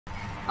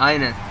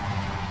Aynen.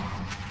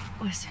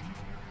 Listen.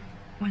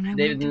 When I went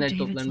David'in through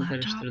laptoplarını David's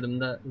laptop,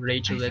 karıştırdığımda I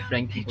Rachel ve found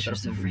Frank'in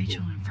pictures fotoğrafını of buldum.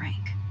 Rachel and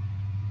Frank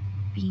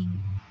being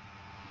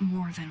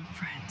more than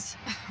friends.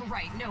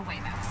 Right, no way,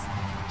 Max.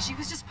 She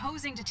was just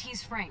posing to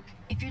tease Frank.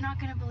 If you're not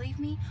gonna believe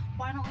me,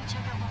 why don't we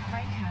check out what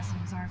Frank has in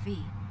his RV?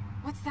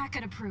 What's that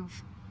gonna prove?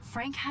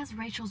 Frank has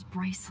Rachel's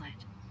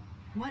bracelet.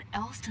 What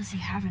else does he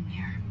have in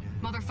there?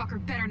 Motherfucker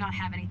better not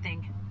have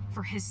anything.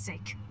 For his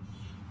sake.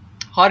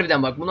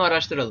 Harbiden bak bunu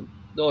araştıralım.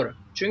 Doğru.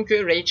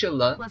 Çünkü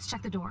Rachel'la Let's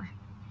check the door.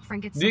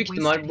 Frank gets so büyük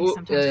ihtimal wasted, he bu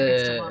sometimes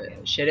forgets to lock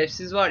it.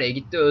 şerefsiz var ya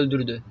gitti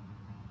öldürdü.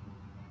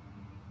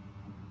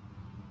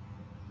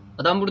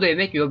 Adam burada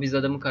yemek yiyor, biz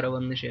adamın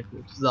karavanını şey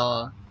yapıyoruz.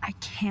 Za. I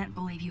can't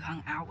believe you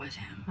hung out with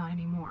him. Not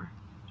anymore.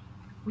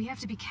 We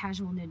have to be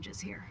casual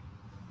ninjas here.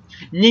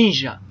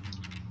 Ninja.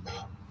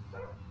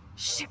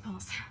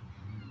 Shitballs.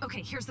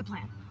 Okay, here's the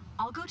plan.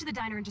 I'll go to the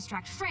diner and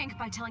distract Frank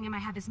by telling him I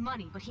have his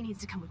money, but he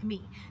needs to come with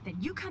me.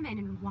 Then you come in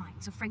and rewind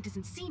so Frank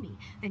doesn't see me.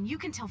 Then you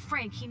can tell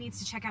Frank he needs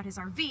to check out his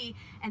RV,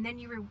 and then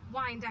you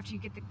rewind after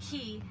you get the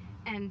key,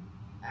 and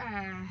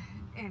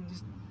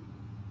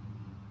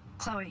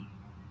Chloe,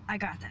 I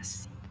got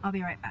this. I'll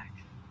be right back.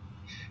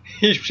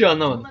 Hiçbir şey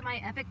don't anlamadım. let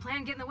my epic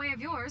plan get in the way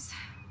of yours.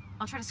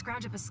 I'll try to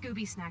scrounge up a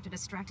Scooby snack to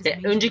distract his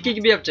major Önceki threat.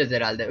 gibi yapacağız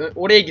herhalde.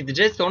 Oraya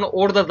gideceğiz, sonra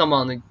orada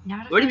zamanı.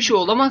 Öyle bir şey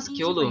olamaz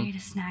ki oğlum.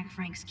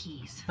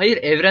 Hayır,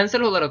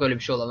 evrensel olarak öyle bir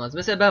şey olamaz.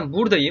 Mesela ben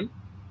buradayım.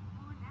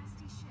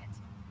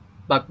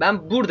 Bak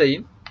ben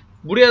buradayım.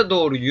 Buraya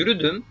doğru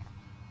yürüdüm.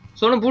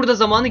 Sonra burada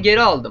zamanı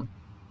geri aldım.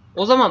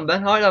 O zaman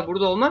ben hala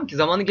burada olmam ki.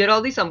 Zamanı geri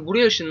aldıysam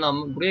buraya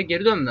ışınlanmam, buraya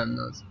geri dönmem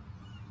lazım.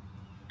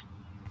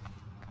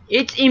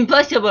 It's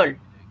impossible.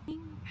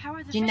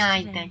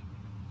 Günaydın.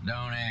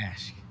 Don't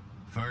ask.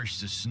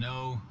 First the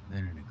snow,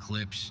 then an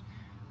eclipse.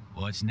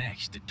 What's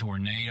next? A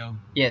tornado?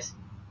 Yes.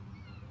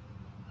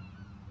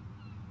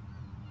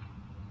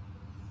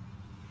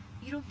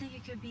 You don't think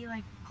it could be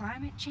like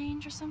climate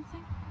change or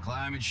something?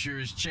 Climate sure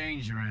has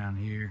changed around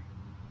here.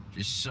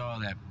 Just saw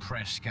that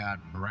Prescott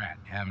brat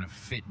having a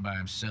fit by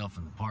himself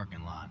in the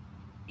parking lot.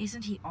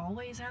 Isn't he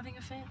always having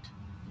a fit?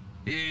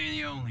 Yeah,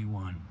 the only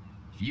one.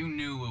 If you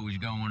knew what was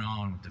going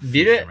on with the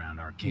fish around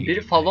Arcade.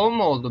 Biri follow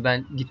mu oldu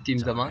ben gittiğim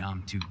zaman?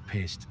 I'm too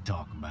pissed to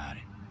talk about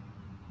it.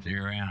 See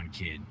you around,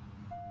 kid.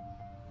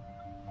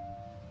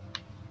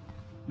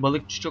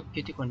 Balıkçı çok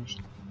kötü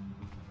konuştu.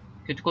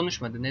 Kötü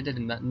konuşmadı. Ne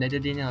dedim ben? Ne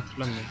dediğini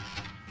hatırlamıyorum.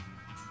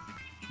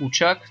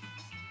 Uçak,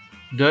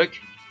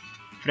 dök,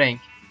 Frank.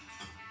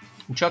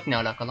 Uçak ne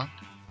alaka lan?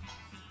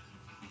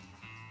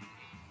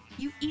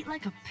 You eat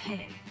like a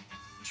pig.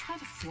 Try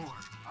the floor.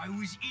 I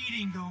was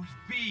eating those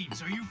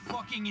beans. Are you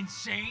fucking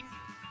insane?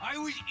 I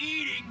was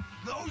eating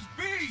those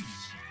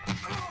beans.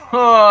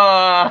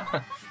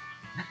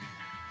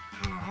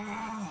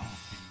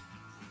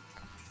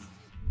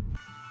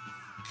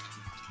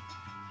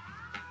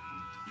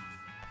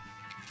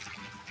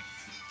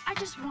 I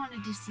just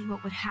wanted to see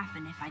what would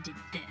happen if I did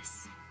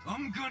this.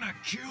 I'm gonna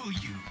kill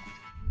you.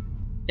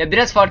 Ya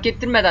biraz fark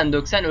ettirmeden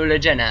döksen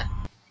öleceksin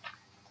ha.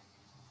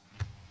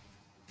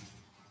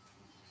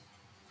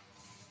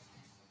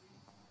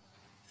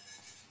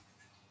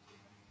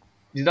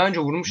 Biz daha önce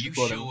vurmuştuk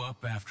bu adamı. You show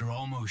up after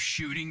almost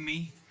shooting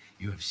me.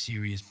 You have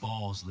serious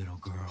balls, little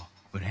girl.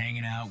 But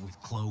hanging out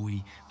with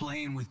Chloe,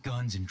 playing with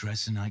guns and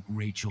dressing like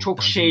Rachel.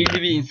 Çok şeyli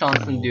bir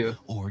insansın diyor.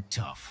 Or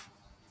tough.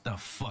 The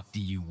fuck do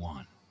you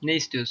want? Ne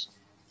istiyorsun?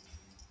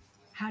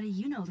 How do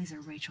you know these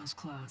are Rachel's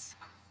clothes?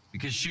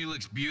 Because she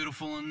looks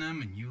beautiful in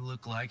them and you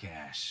look like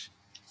ass.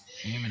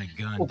 Aiming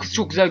a gun. O kız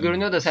çok güzel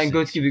görünüyor da sen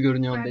göt gibi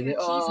görünüyorsun Grab dedi. your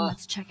keys and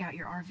let's check out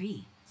your RV.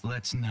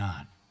 Let's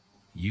not.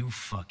 You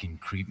fucking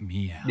creep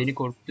me out. Beni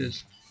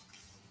korkutuyorsun.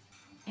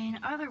 In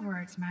other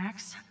words,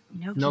 Max,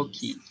 No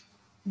keys.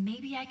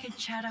 Maybe I could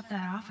chat up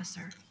that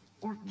officer,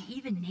 or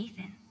even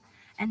Nathan,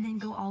 and then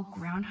go all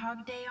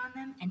Groundhog Day on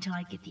them until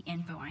I get the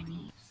info I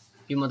need.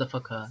 You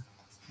motherfucker.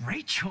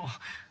 Rachel?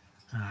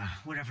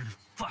 Whatever the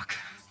fuck.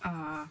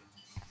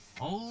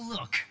 Oh,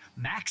 look.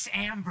 Max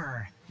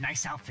Amber.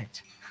 Nice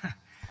outfit.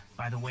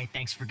 By the way,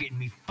 thanks for getting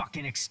me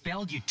fucking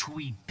expelled, you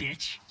twee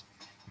bitch.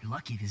 You're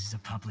lucky this is a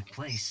public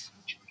place.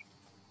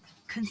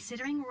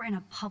 Considering we're in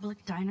a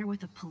public diner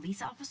with a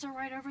police officer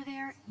right over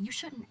there, you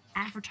shouldn't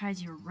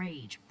advertise your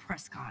rage,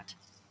 Prescott.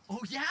 Oh,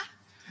 yeah?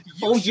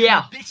 Oh,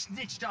 yeah. Bitch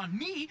snitched on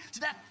me to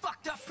that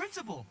fucked up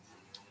principal.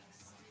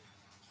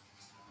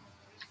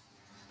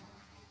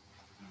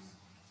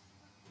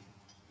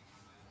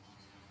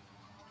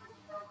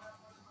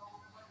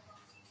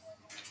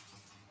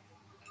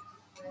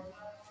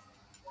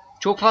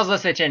 Çok fazla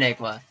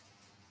seçenek var.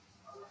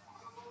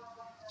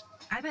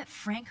 I bet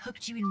Frank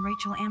hooked you and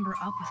Rachel Amber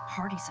up with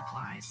party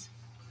supplies.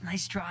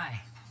 Nice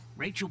try.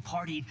 Rachel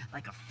partied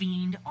like a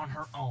fiend on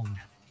her own.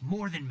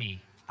 More than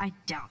me. I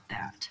doubt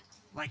that.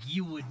 Like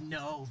you would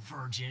know,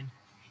 virgin.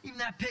 Even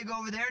that pig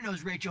over there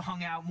knows Rachel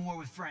hung out more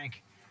with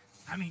Frank.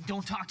 I mean,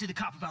 don't talk to the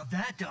cop about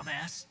that,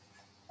 dumbass.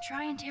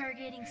 Try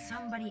interrogating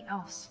somebody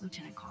else,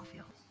 Lieutenant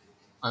Caulfield.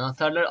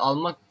 Anahtarları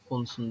almak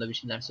konusunda bir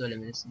şeyler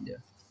söylemelisin diyor.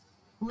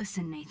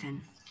 Listen,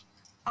 Nathan.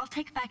 I'll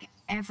take back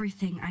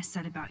everything I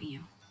said about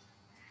you.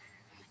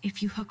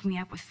 if you hook me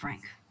up with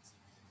Frank.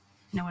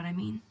 Know what I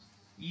mean?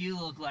 You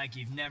look like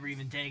you've never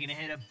even taken a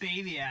hit of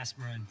baby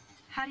aspirin.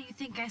 How do you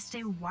think I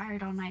stay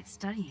wired all night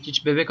studying?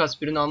 Hiç bebek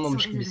aspirini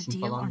almamış So is it a gibisin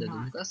deal falan or dedim.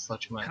 not? Ne kadar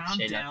saçma Calm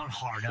şeyler. down,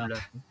 hard up.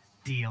 Küfürler.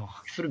 Deal.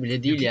 Küfür bile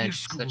You değil get yani. your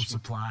school Saçma.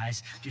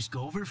 supplies. Just go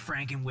over to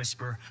Frank and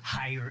whisper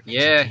higher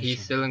Yeah, education. he's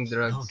selling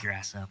drugs. Hook your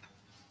ass up.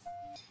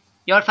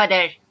 Your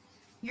father.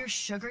 Your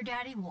sugar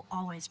daddy will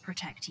always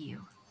protect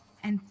you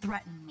and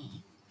threaten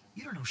me.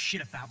 You don't know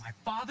shit about my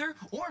father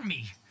or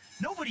me.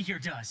 Nobody here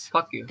does.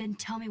 Fuck you. Then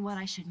tell me what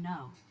I should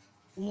know.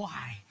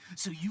 Why?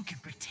 So you can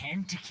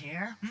pretend to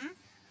care?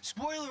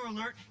 Spoiler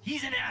alert,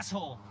 he's an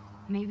asshole.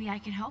 Maybe I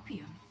could help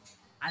you.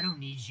 I don't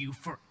need you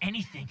for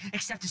anything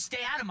except to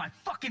stay out of my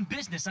fucking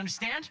business,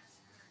 understand?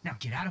 Now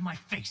get out of my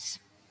face.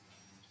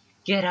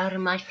 Get out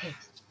of my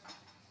face.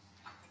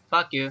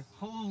 Fuck you.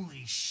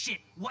 Holy shit,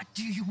 what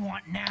do you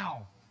want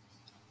now?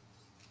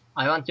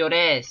 I want your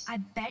ass. I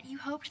bet you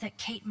hoped that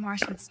Kate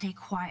Marsh would stay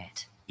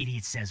quiet.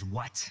 Idiot says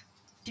what?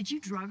 Did you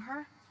drug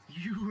her?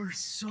 You are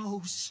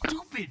so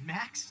stupid,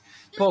 Max.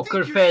 You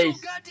Poker think you're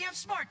face. so goddamn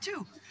smart,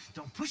 too.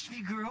 Don't push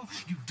me, girl.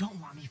 You don't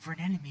want me for an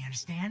enemy,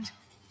 understand?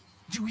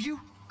 Do you?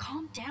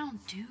 Calm down,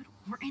 dude.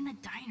 We're in the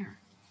diner.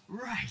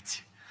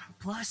 Right.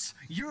 Plus,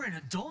 you're an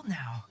adult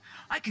now.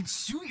 I can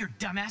sue your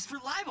dumbass for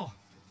libel.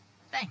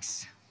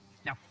 Thanks.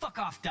 Now fuck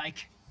off,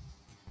 Dyke.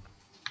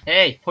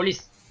 Hey,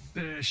 polis.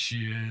 There she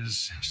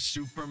is,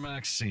 Super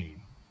Maxine.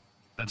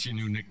 That's your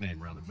new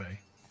nickname around the bay.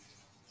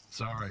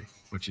 Sorry,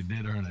 but you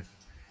did earn it.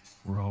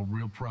 We're all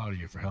real proud of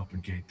you for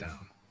helping Kate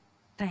down.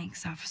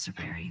 Thanks, Officer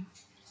Berry.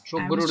 Çok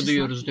I was gurur just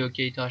duyuyoruz lucky. diyor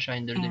Kate'i aşağı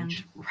indirdiğim And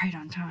için. right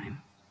on time.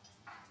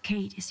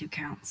 Kate is who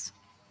counts.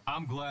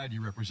 I'm glad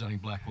you're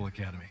representing Blackwell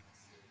Academy.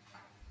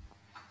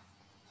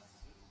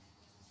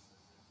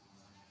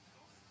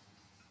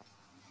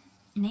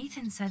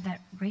 Nathan said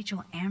that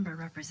Rachel Amber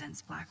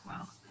represents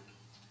Blackwell,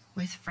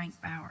 with Frank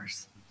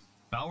Bowers.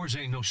 Bowers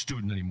ain't no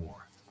student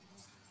anymore.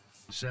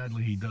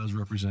 Sadly, he does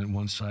represent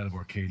one side of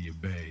Arcadia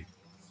Bay.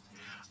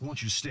 I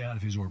want you to stay out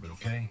of his orbit,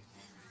 okay?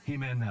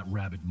 Him and that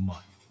rabid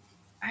mutt.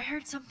 I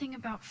heard something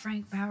about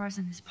Frank Bowers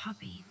and his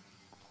puppy.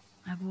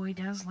 My boy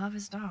does love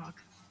his dog.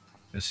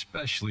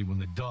 Especially when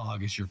the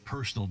dog is your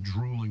personal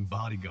drooling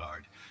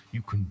bodyguard.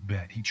 You can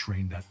bet he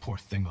trained that poor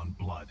thing on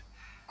blood.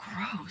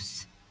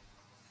 Gross.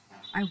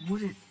 I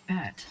wouldn't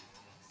bet.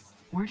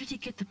 Where did he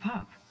get the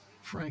pup?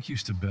 Frank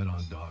used to bet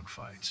on dog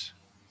fights.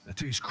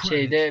 To his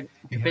credit, Şeyde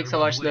he had köpek a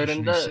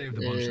savaşlarında revelation. He saved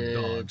a bunch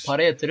of dogs,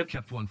 para yatırıp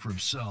kept one for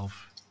himself.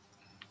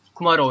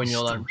 kumar Still a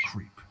oynuyorlarmış.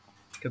 creep.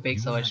 Köpek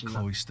You let savaşında.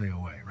 Chloe stay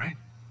away, right?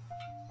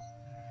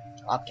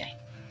 Okay.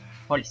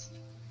 Polis.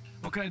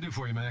 What can I do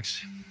for you,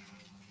 Max?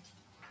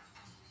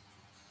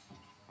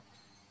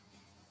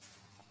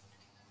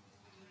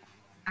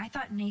 I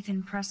thought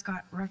Nathan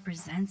Prescott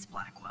represents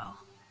Blackwell.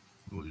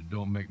 Well,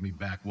 don't make me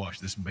backwash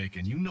this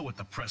bacon. You know what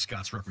the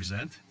Prescotts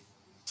represent.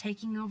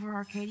 Taking over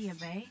Arcadia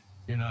Bay?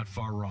 You're not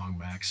far wrong,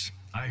 Max.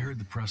 I heard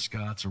the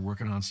Prescotts are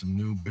working on some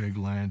new big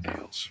land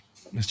deals.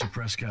 Mr.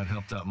 Prescott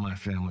helped out my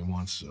family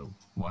once a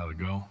while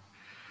ago,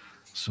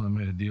 so I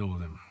made a deal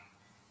with him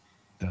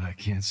that I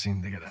can't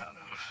seem to get out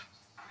of.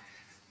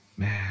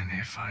 Man,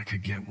 if I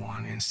could get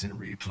one instant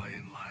replay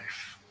in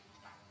life.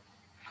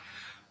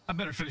 I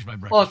better finish my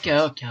breakfast. Okay,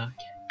 first. okay, okay.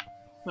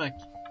 Bak.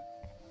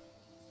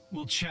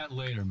 We'll chat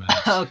later,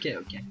 Max. Okay,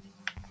 okay.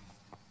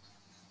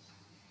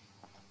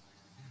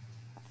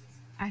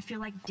 I feel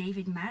like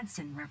David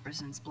Madsen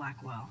represents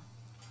Blackwell.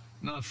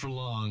 Not for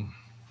long.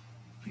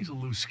 He's a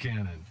loose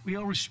cannon. We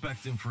all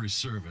respect him for his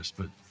service,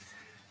 but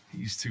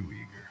he's too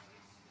eager.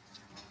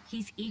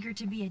 He's eager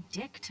to be a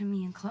dick to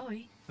me and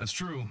Chloe. That's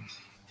true.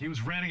 He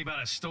was ranting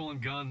about a stolen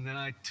gun, then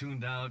I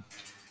tuned out.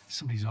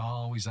 Somebody's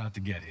always out to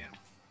get him.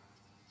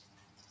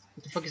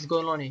 What the fuck is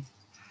going on here?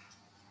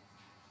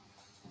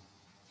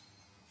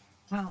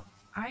 Well,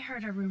 I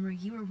heard a rumor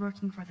you were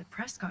working for the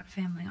Prescott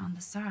family on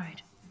the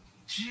side.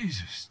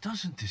 Jesus,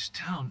 doesn't this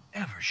town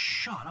ever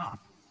shut up?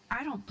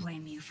 I don't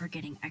blame you for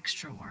getting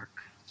extra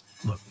work.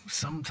 Look,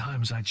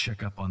 sometimes I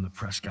check up on the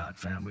Prescott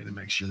family to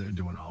make sure they're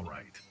doing all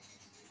right.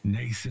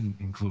 Nathan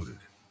included.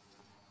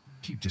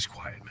 Keep this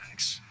quiet,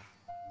 Max.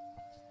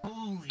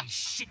 Holy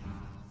shit.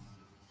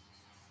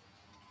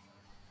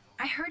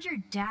 I heard your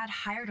dad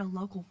hired a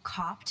local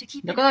cop to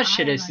keep Ne an kadar eye on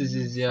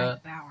şerefsiziz you and ya.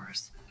 Frank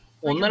Bowers.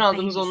 Ondan a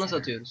aldığımız onunla babysitter.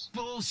 satıyoruz.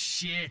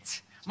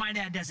 Bullshit. My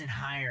dad doesn't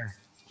hire.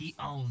 He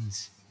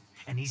owns.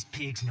 And these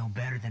pigs know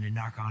better than to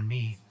narc on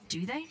me.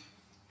 Do they?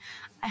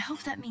 I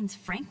hope that means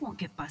Frank won't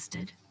get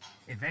busted.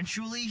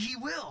 Eventually, he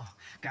will.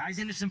 Guy's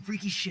into some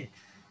freaky shit.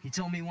 He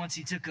told me once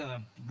he took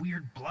a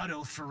weird blood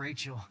oath for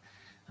Rachel.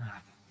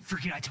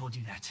 Forget I told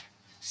you that.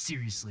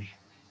 Seriously.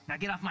 Now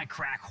get off my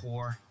crack,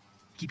 whore.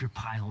 Keep your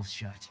pie holes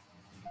shut.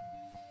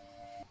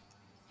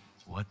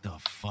 What the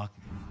fuck?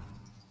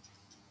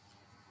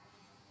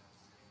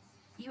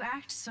 You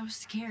act so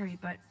scary,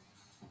 but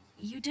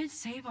you did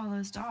save all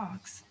those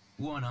dogs.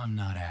 One, I'm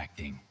not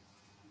acting.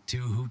 Two,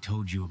 who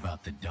told you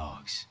about the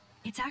dogs?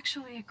 It's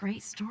actually a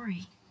great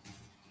story.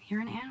 You're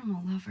an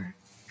animal lover.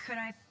 Could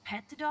I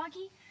pet the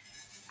doggy?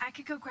 I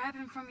could go grab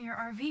him from your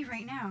RV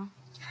right now.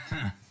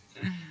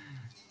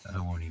 I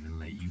won't even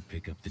let you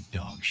pick up the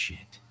dog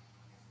shit.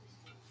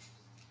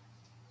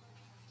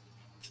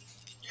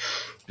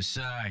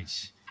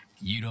 Besides,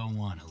 you don't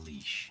want a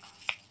leash.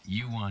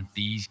 You want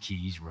these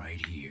keys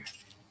right here.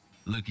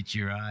 Look at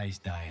your eyes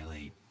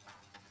dilate.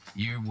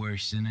 You're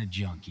worse than a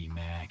junkie,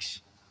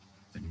 Max.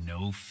 But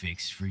no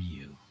fix for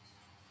you.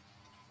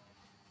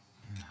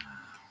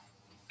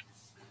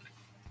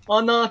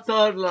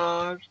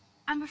 Anahtarlar.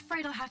 I'm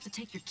afraid I'll have to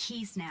take your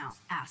keys now,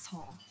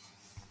 asshole.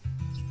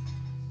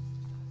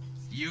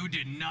 You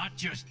did not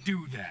just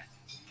do that.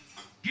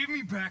 Give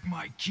me back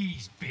my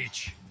keys,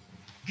 bitch.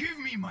 Give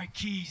me my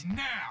keys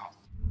now.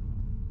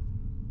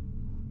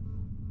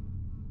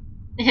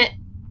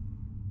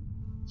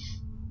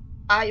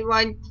 I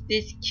want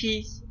this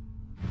keys.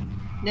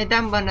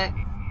 Neden bana?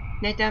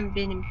 Neden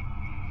benim?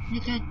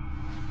 Neden?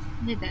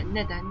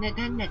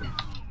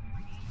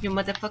 You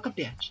motherfucker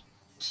bitch.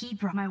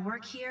 My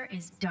work here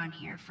is done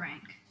here,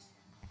 Frank.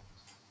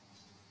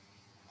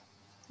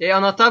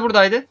 Anahtar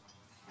buradaydı.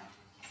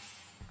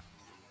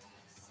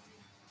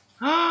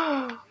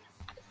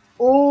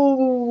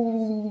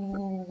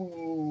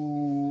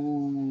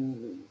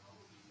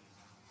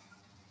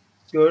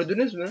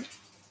 Gördünüz mü?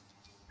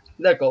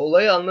 Bir dakika,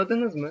 olayı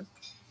anladınız mı?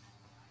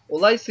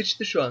 Olay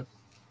sıçtı şu an.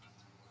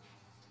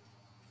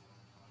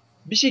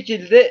 Bir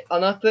şekilde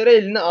anahtarı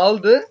eline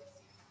aldı.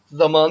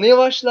 Zamanı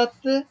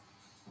yavaşlattı.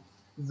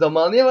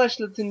 Zamanı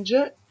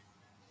yavaşlatınca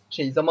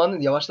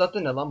zamanı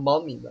yavaşlattı ne lan,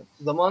 bal mıyım ben?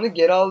 Zamanı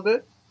geri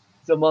aldı.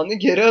 Zamanı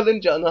geri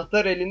alınca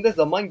anahtar elinde,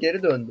 zaman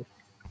geri döndü.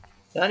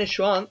 Yani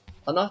şu an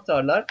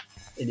anahtarlar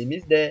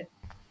elimizde.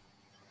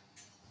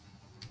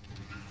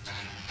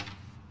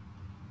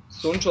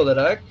 Sonuç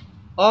olarak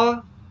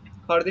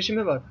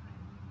kardeşime bak.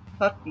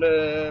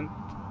 Tatlım.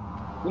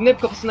 Bunun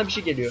hep kapısına bir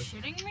şey geliyor.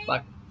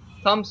 Bak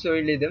tam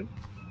söyledim.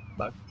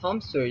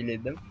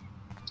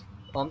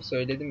 Tam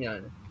söyledim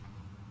yani.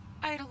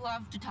 I'd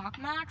love to talk,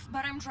 Max,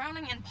 but I'm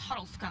drowning in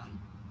puddle scum.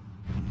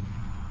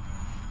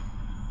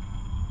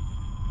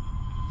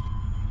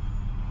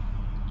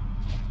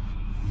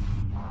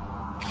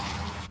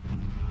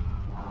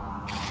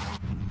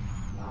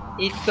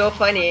 It's so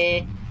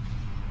funny.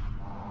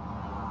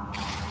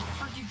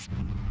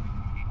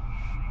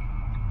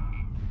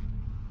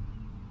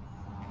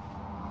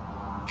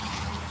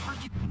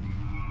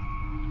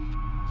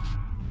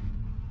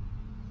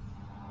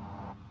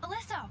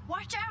 Alyssa,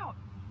 watch out!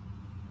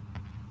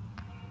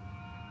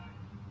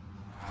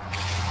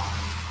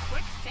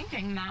 Quick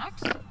thinking,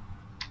 Max.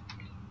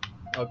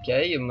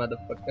 Okay, you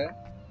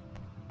motherfucker.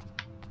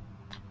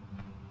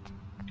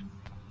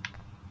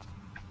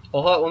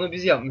 Oha, onu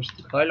biz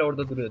yapmıştık. Hala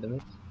orada duruyor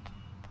demek.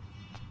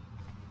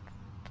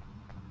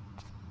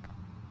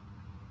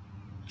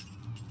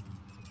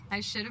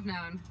 I should have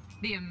known.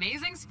 The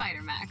amazing Spider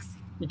Max.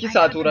 2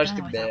 saat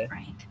uğraştık be.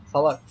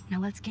 Salak.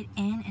 Now let's get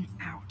in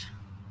and out.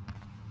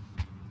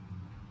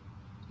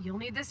 You'll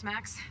need this,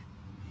 Max.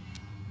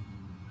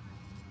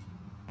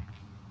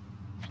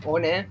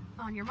 O ne?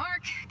 On your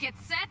mark, get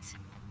set.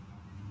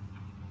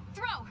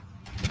 Throw.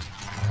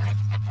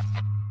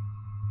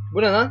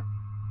 Bu ne lan?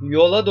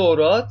 Yola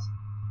doğru at.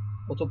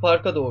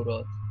 Otoparka doğru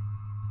at.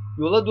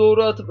 Yola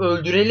doğru atıp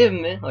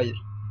öldürelim mi?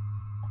 Hayır.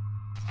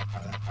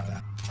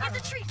 Get the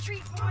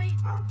treat, boy!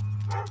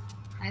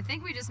 I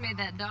think we just made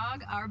that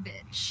dog our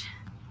bitch.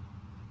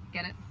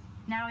 Get it?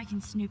 Now we can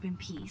snoop in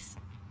peace.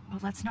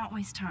 But let's not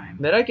waste time.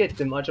 Merak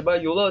ettim. Acaba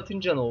yola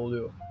atınca ne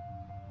oluyor?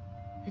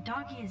 The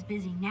doggy is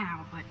busy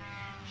now, but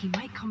he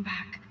might come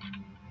back.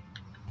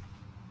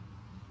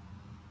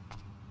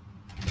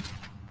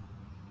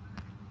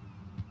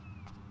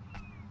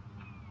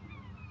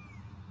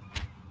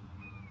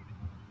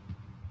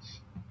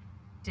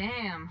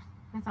 Damn.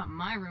 I thought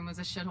my room was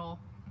a shithole.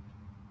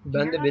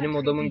 Ben de benim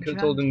odamın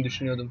kötü olduğunu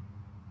düşünüyordum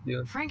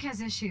diyor. Frank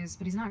has issues,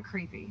 but he's not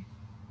creepy.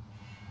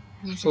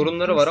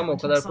 Sorunları var ama o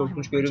kadar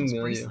korkunç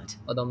görünmüyor diyor.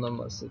 Adamdan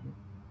bahsediyor.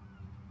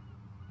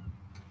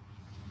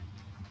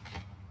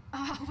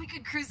 Oh, we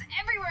could cruise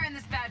everywhere in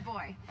this bad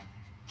boy.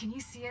 Can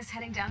you see us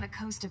heading down the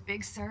coast of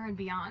Big Sur and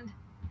beyond?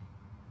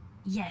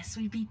 Yes,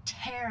 we'd be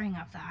tearing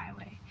up the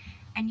highway.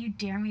 And you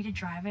dare me to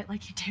drive it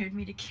like you dared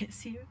me to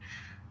kiss you?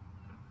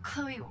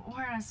 Chloe,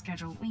 we're on a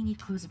schedule. We need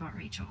clues about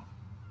Rachel.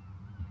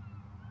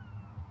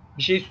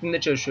 Bir şey üstünde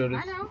çalışıyoruz.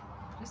 I know.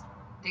 Just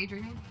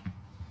daydreaming.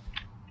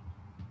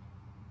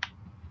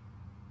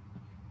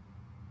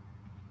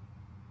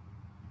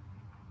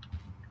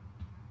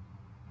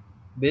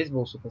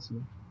 Beyzbol sopası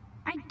mı?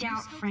 I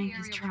doubt Frank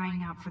is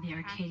trying out for the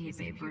Arcadia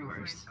Bay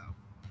Brewers.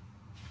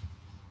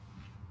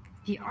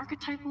 The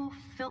archetypal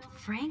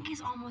Frank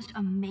is almost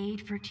a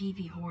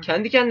made-for-TV hoarder.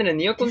 Kendi kendine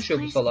niye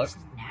konuşuyor bu salak?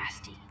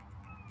 Nasty.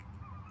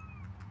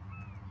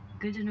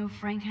 Good to know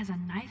Frank has a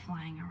knife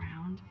lying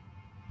around.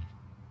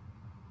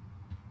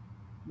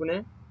 Bu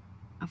ne?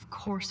 Of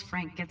course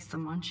Frank gets the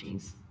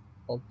munchies.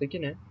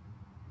 Alttaki ne?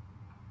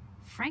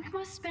 Frank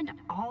must spend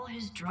all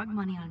his drug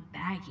money on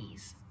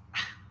baggies.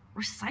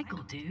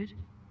 Recycle, dude.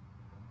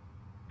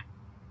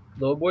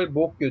 Lowboy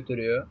bok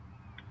götürüyor.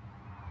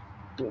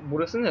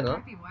 Burası ne lan?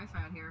 Crappy Wi-Fi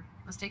out here.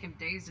 Must take him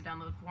days to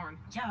download porn.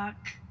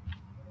 Yuck.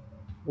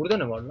 Burada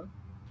ne var lan?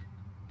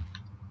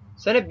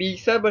 Sen hep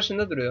bilgisayar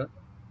başında duruyor.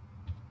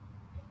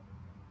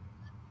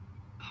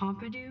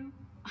 Pompidou?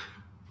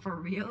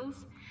 For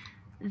reals?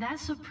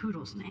 That's a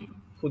poodle's name.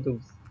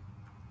 Poodles.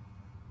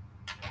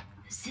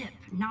 Zip,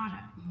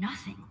 nada,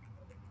 nothing.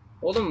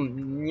 Oğlum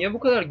niye bu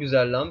kadar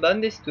güzel lan?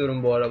 Ben de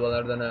istiyorum bu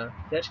arabalardan ha.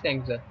 Gerçekten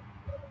güzel.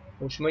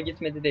 Hoşuma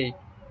gitmedi değil.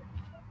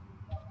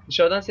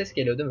 Dışarıdan ses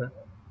geliyor değil mi?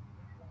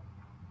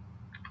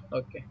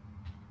 Okay.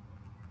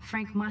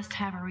 Frank must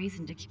have a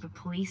reason to keep a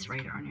police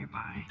radar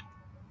nearby.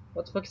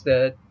 What the fuck is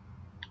that?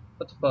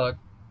 What the fuck?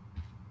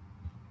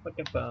 What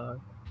the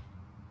fuck?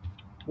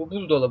 Bu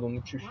buzdolabı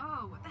mı çüş?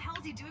 Whoa, what the hell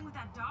is he doing with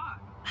that dog?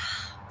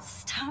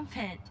 Stop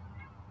it.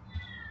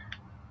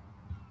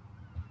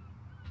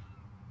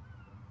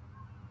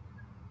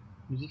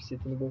 Müzik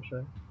setini boş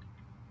ver.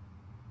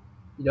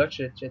 İlaç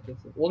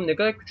reçetesi. Oğlum ne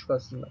kadar küçük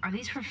aslında. Are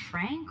these for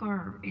Frank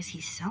or is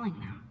he selling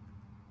them?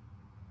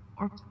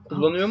 Or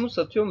Kullanıyor mu,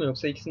 satıyor mu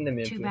yoksa ikisini de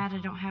mi Too yapıyor? bad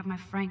I don't have my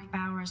Frank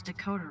Bowers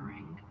decoder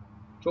ring.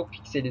 Çok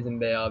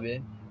pikselizm be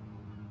abi.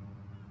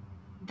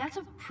 That's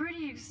a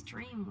pretty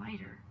extreme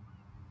lighter.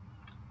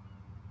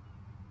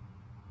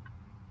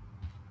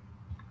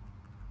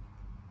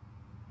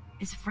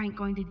 Is Frank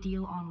going to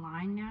deal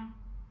online now?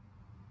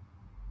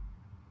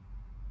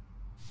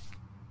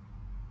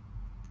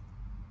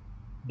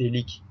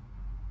 Delik.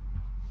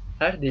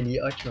 Her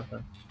deliği açma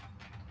sen.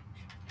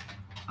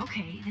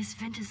 Okay,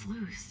 this vent is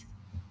loose.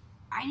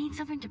 I need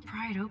something to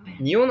pry it open.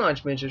 Niye onu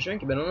açmaya çalışıyorsun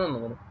ki? Ben onu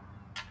anlamadım.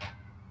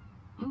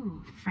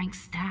 Ooh, Frank's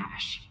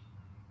stash.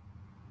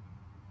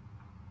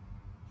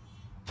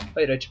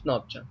 Hayır, açıp ne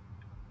yapacaksın?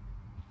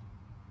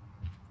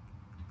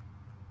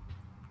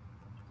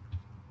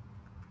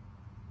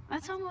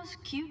 That's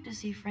almost cute to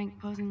see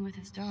Frank posing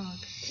with his dog.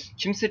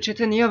 Kimse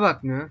chat'e niye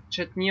bakmıyor?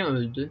 Chat niye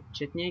öldü?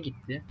 Chat niye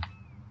gitti?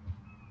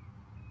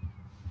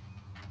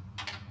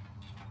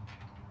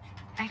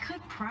 I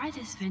could pry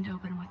this vent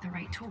open with the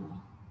right tool.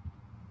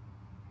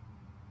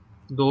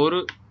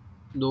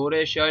 Doğru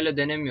eşyayla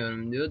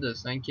denemiyorum diyor da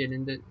sanki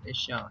elinde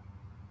eşya var.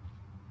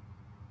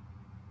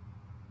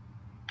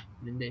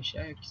 Elinde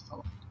eşya yok ki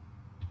salak.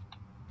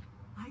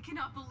 I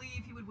cannot believe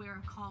he would wear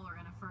a collar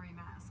and a furry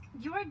mask.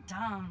 You're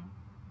dumb.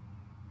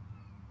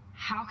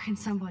 How can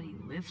somebody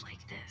live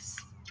like this?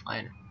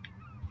 Aynen.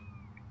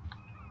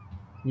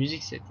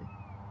 Müzik seti.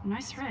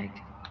 Nice rig.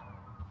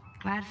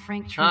 Glad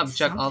Frank Ha, tried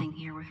bıçak al.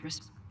 something here with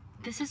respect.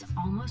 This is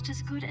almost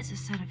as good as a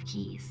set of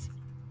keys.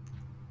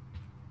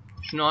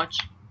 Şunu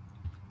aç.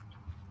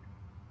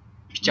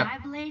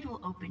 Bıçak. My blade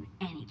will open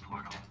any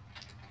portal.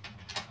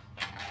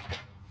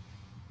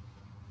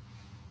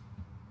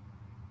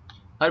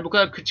 Hayır, bu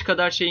kadar kıç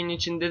kadar şeyin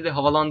içinde de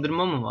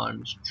havalandırma mı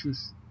varmış? Çüş.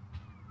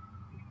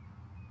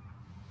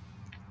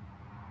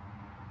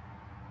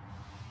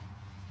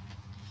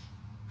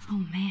 Oh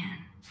man,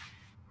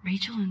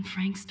 Rachel and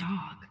Frank's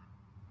dog.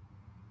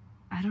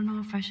 I don't know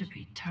if I should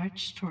be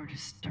touched or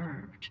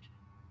disturbed.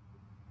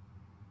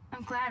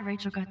 I'm glad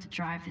Rachel got to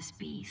drive this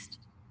beast.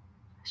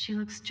 She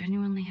looks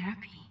genuinely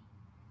happy.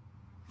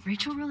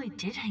 Rachel really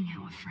did hang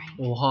out with Frank.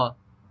 Oha.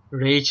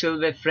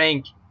 Rachel ve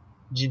Frank.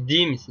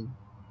 Ciddi misin?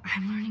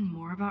 I'm learning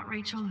more about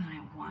Rachel than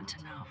I want to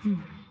know.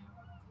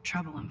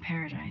 Trouble in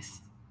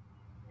paradise.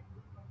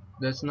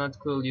 That's not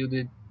cool, you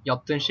did.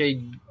 Yaptığın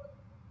şey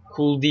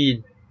cool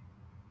değil.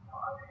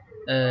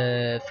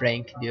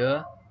 Frank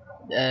diyor.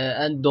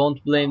 And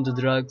don't blame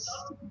the drugs.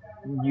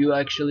 You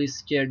actually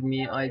scared me.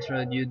 I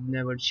tried. You'd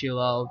never chill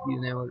out.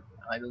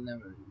 I will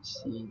never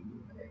see you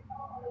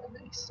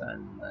next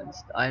time.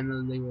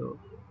 I'm Leo.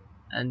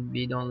 And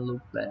we don't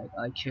look back.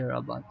 I care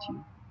about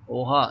you.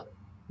 Oha.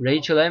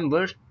 Rachel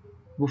Amber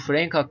bu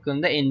Frank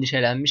hakkında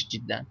endişelenmiş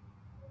cidden.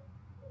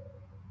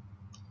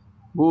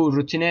 Bu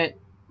rutine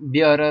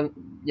bir ara,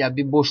 ya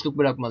bir boşluk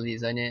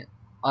bırakmalıyız, hani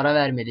ara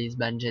vermeliyiz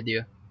bence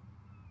diyor.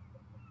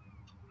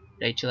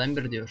 Rachel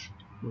Amber diyor.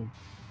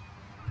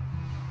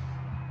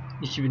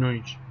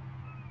 2013.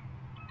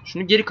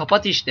 Şunu geri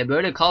kapat işte,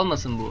 böyle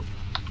kalmasın bu.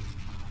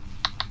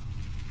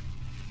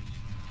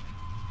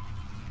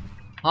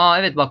 Ha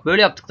evet, bak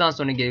böyle yaptıktan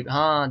sonra geri,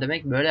 ha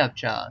demek böyle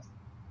yapacağız.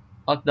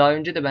 Bak daha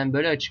önce de ben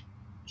böyle açık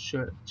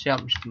şöyle şey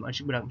yapmıştım,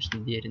 açık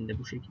bırakmıştım diğerinde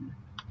bu şekilde.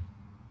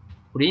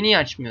 Burayı niye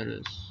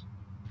açmıyoruz?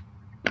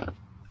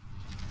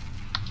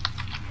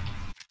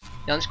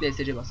 Yanlışlıkla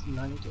ESC bastım,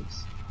 lanet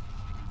olsun.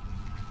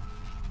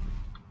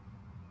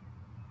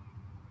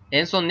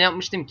 En son ne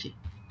yapmıştım ki?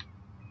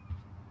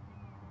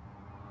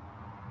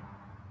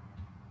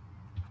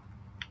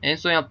 En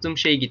son yaptığım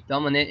şey gitti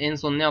ama en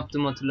son ne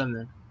yaptığımı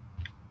hatırlamıyorum.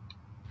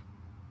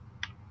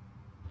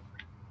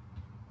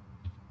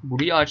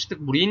 Burayı açtık.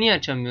 Burayı niye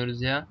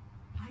açamıyoruz ya?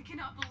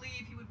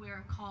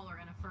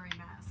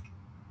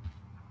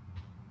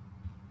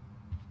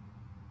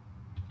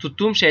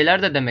 Tuttuğum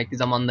şeyler de demek ki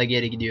zamanda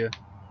geri gidiyor.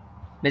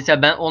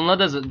 Mesela ben onunla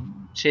da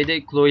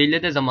Chloe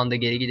ile de zamanda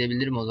geri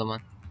gidebilirim o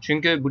zaman.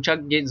 Çünkü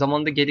bıçak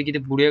zamanda geri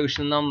gidip buraya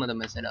ışınlanmadı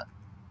mesela.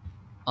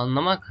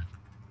 Anlamak.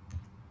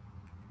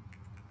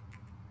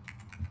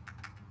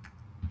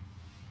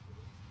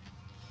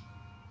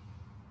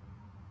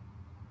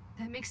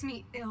 That makes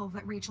me ill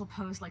that Rachel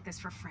posed like this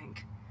for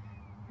Frank.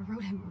 Or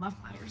wrote him love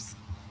letters.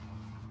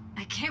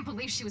 I can't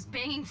believe she was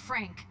banging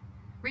Frank.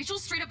 Rachel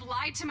straight up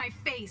lied to my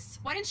face.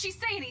 Why didn't she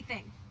say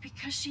anything?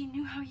 Because she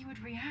knew how you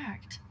would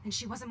react. And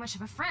she wasn't much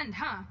of a friend,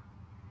 huh?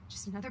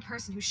 Just another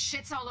person who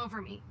shits all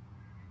over me.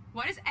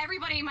 Why does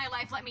everybody in my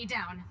life let me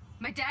down?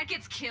 My dad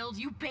gets killed,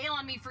 you bail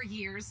on me for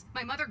years.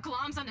 My mother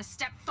gloms on a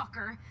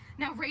stepfucker.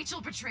 Now Rachel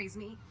betrays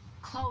me.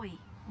 Chloe,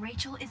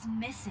 Rachel is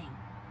missing.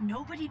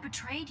 Nobody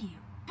betrayed you.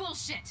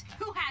 Bullshit!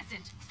 Who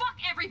hasn't? Fuck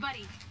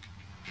everybody!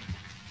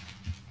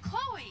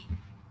 Chloe!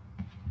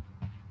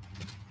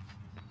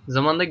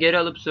 Zamanda geri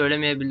alıp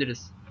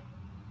söylemeyebiliriz.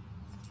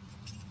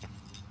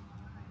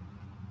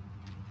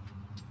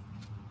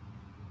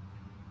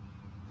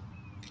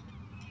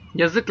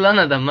 Yazık lan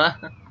adama.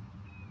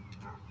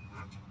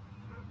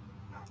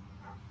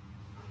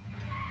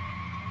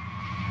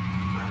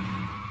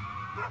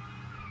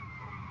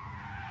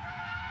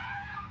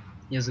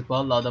 Yazık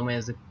vallahi adama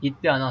yazık.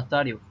 Gitti,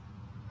 anahtar yok.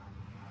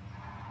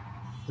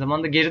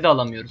 Zamanda geri de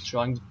alamıyoruz, şu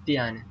an gitti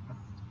yani.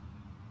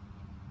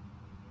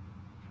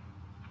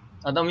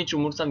 Adam hiç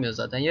umursamıyor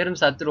zaten. Yarım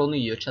saattir onu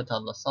yiyor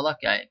çatalla.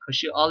 Salak yani.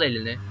 Kaşığı al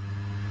eline.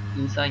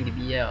 İnsan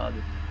gibi ye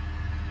abi.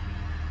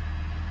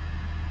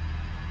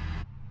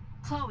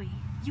 Chloe,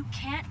 you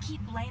can't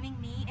keep blaming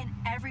me and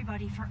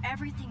everybody for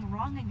everything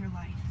wrong in your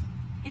life.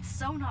 It's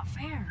so not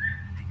fair.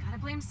 I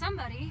gotta blame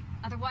somebody,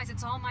 otherwise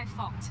it's all my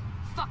fault.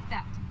 Fuck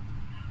that.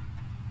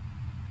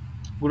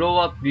 Grow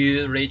up,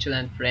 büyü, Rachel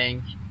and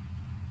Frank.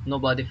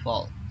 Nobody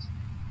fault.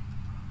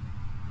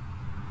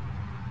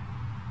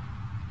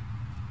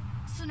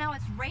 So now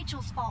it's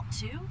Rachel's fault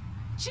too?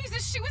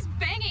 Jesus, she was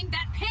banging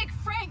that pig,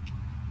 Frank!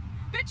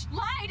 Bitch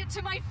lied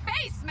to my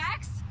face,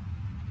 Max!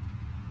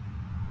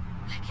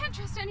 I can't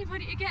trust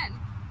anybody again.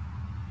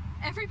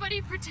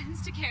 Everybody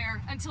pretends to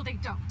care until they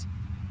don't.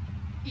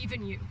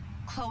 Even you.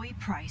 Chloe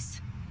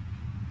Price,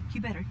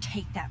 you better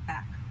take that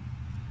back.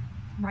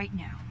 Right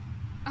now.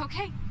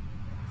 Okay,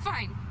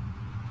 fine.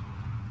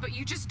 But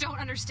you just don't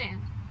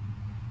understand.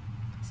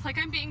 It's like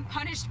I'm being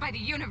punished by the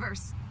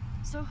universe.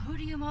 So who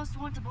do you most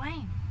want to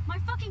blame? My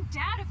fucking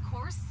dad, of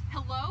course.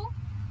 Hello?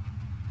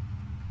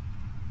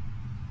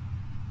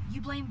 You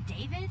blame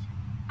David?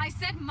 I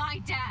said my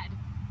dad.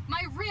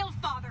 My real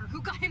father,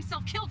 who got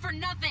himself killed for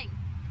nothing.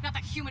 Not the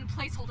human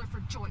placeholder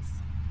for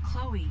Joyce.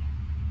 Chloe,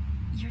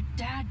 your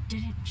dad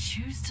didn't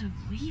choose to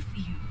leave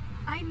you.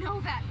 I know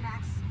that,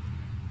 Max.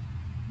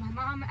 My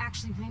mom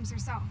actually blames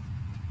herself.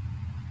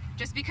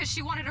 Just because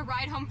she wanted a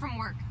ride home from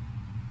work.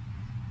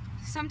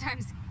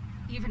 Sometimes,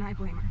 even I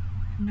blame her.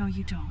 No,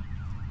 you don't.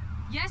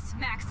 Yes,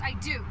 Max, I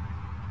do.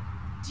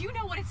 Do you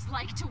know what it's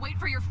like to wait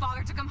for your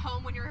father to come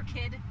home when you're a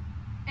kid?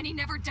 And he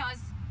never does?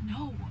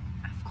 No,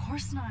 of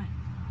course not.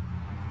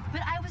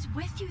 But I was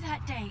with you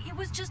that day. It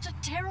was just a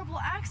terrible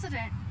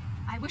accident.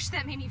 I wish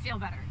that made me feel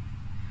better.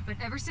 But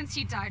ever since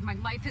he died, my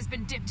life has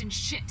been dipped in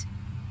shit.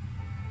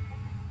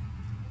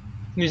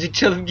 Müzik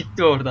çalıp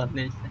gitti oradan,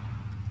 neyse.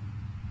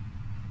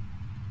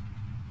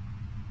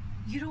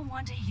 You don't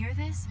want to hear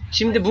this?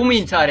 Şimdi bu mu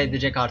intihar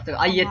edecek artık?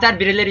 Ay yeter,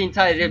 birileri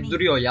intihar edip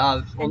duruyor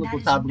ya. Onu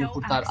kurtar, bunu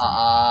kurtar.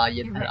 Aa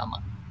yeter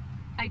ama.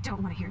 I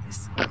don't want to hear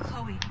this.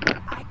 Chloe,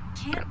 I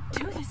can't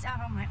do this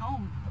out on my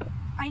own.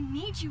 I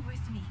need you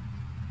with me.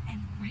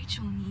 And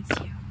Rachel needs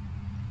you.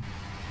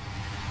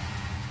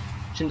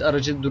 Şimdi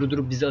aracı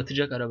durdurup bizi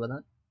atacak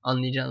arabadan.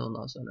 Anlayacaksın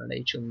ondan sonra.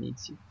 Rachel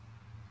needs you.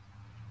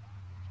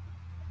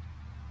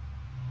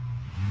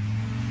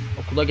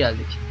 Okula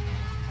geldik.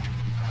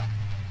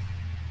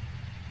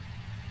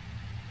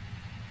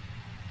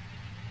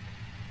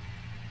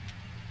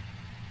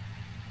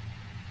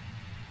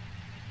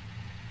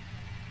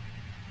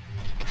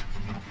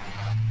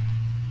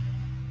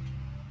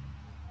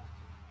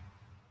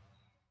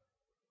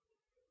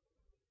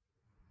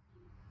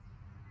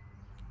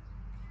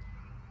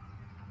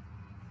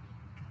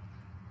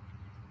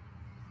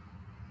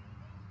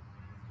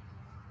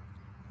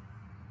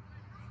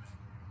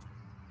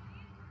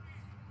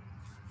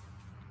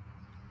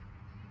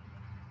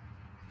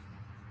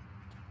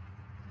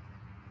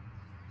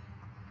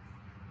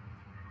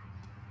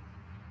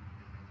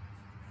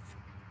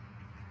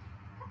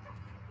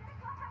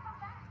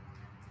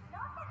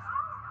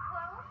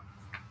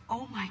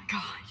 Oh my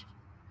God.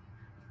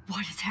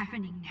 What is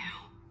happening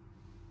now?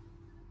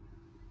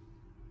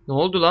 Ne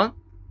oldu lan?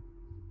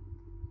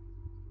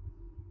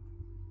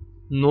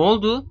 Ne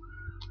oldu?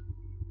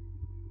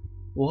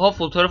 Oha,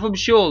 fotoğrafa bir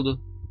şey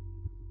oldu.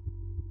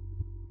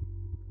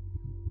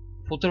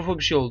 Fotoğrafa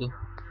bir şey oldu.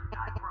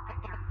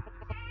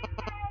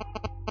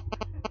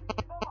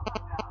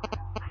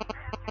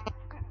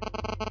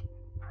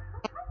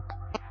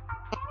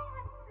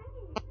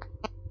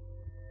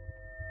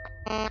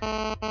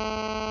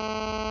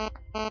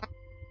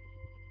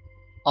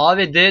 A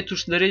ve D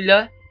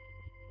tuşlarıyla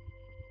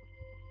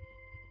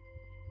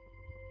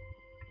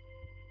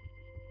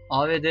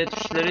A ve D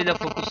tuşlarıyla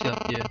fokus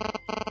yap diyor.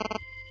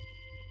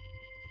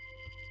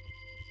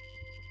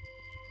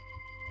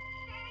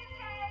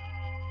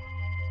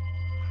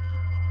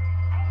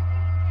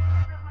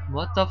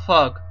 What the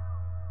fuck?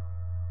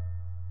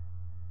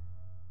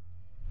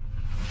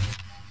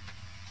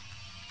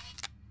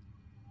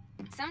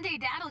 Someday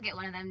Dad'll get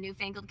one of them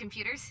newfangled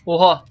computers.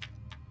 Oha.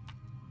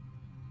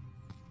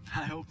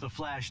 I hope the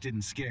flash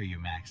didn't scare you,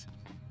 Max.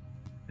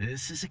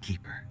 This is a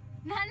keeper.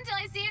 Not until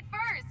I see it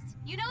first.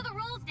 You know the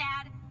rules,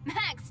 Dad.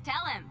 Max,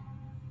 tell him.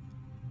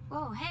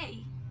 Whoa,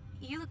 hey.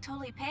 You look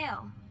totally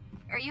pale.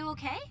 Are you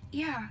okay?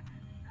 Yeah,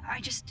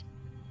 I just...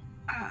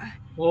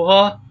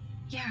 Oha.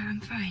 yeah, I'm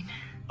fine.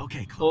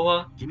 Okay, Chloe.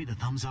 Oha. Give me the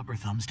thumbs up or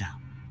thumbs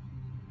down.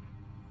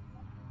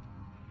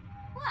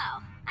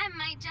 Well, I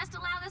might just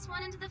allow this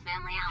one into the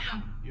family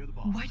album. You're the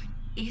boss. What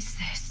is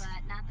this?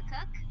 But not the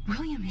cook.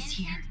 William is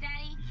Hint, here. hint,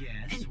 Daddy.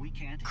 Yes, And we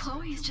can't.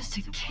 Chloe is just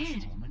a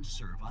kid.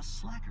 Serve us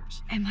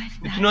slackers. Am I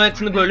Bütün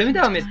hayatını böyle mi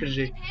devam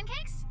ettirecek?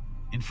 Pancakes?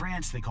 In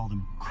France, they call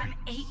them I'm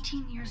crepes.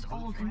 18 years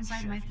old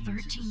inside my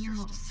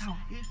 13-year-old self.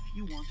 If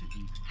you want to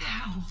eat.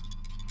 How?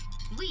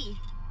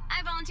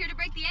 I volunteer to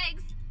break the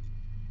eggs.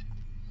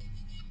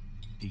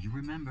 Do you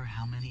remember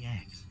how many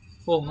eggs?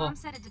 Oha. Mom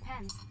said it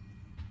depends.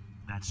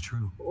 That's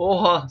true.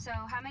 Oha. So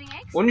how many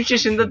eggs? 13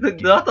 yaşında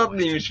daha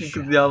tatlıymış bu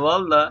kız ya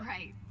valla.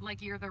 Right,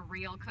 like you're the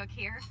real cook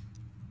here.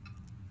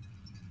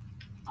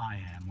 I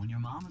am when your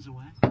mom is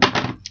away.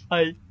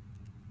 Ay.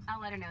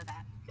 I'll let her know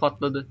that.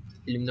 Patladı.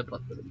 Elimde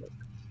patladı bak.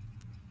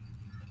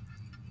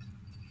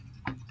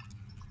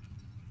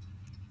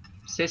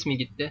 Ses mi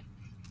gitti?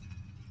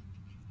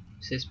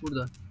 Ses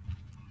burada.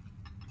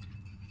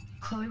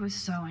 Chloe was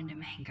so into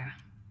manga.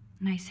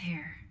 Nice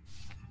hair.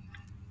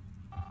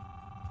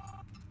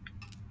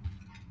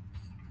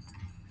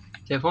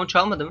 Telefon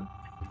çalmadı mı?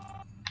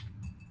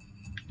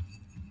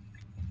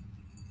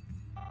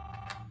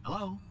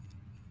 Hello?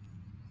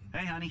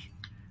 Hey, honey.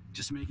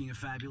 Just making a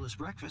fabulous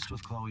breakfast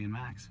with Chloe and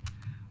Max.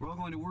 We're all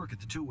going to work at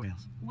the Two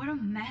Whales. What a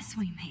mess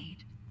we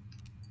made.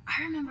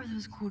 I remember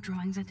those cool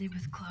drawings I did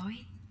with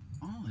Chloe.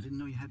 Oh, I didn't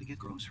know you had to get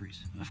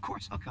groceries. Of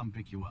course, I'll come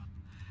pick you up.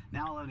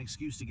 Now I'll have an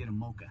excuse to get a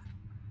mocha.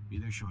 Be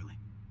there shortly.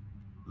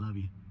 Love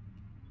you.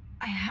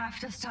 I have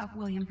to stop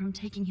William from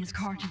taking his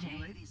car today.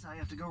 Ladies, I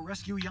have to go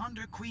rescue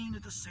yonder queen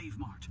at the Save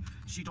Mart.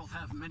 She doth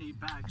have many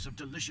bags of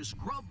delicious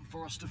grub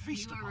for us to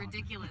feast You upon. are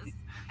ridiculous.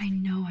 I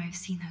know I've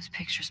seen those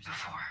pictures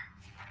before.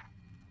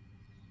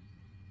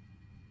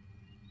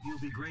 You'll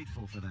be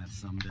grateful for that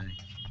someday.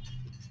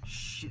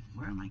 Shit,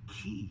 where are my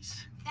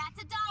keys?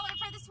 That's $1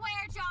 for the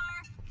swear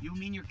jar. You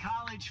mean your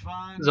college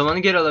fund? Zamanı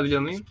geri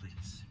alabiliyor muyum?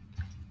 Please.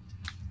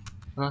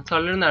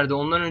 Anahtarları nerede?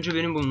 Ondan önce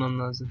benim bulmam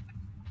lazım.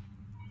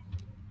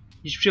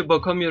 Hiçbir şey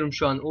bakamıyorum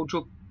şu an. O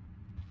çok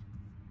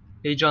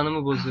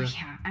heyecanımı bozuyor.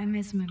 Oh yeah, I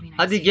miss movie nights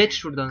Hadi here. geç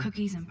şuradan.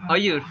 Cookies and popcorn.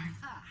 Hayır.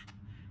 Ah,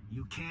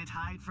 you can't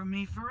hide from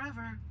me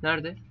forever.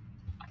 Nerede?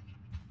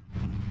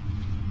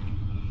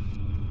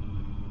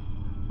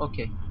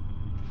 Okey.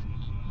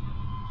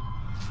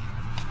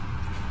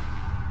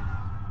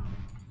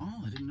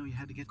 Oh, I didn't know you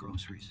had to get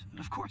groceries.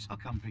 Of course, I'll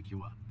come pick you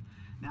up.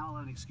 Now I'll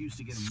have an excuse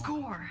to get a mocha.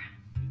 Score.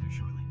 Be there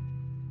shortly.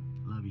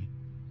 Love you.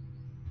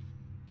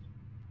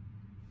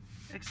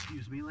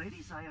 Excuse me,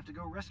 ladies. I have to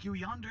go rescue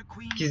yonder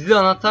queen. Gizli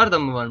anahtar da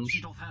mı varmış?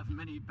 She doth have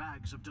many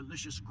bags of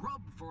delicious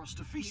grub for us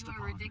to feast You are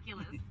upon.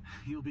 ridiculous.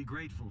 You'll be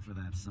grateful for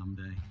that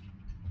someday.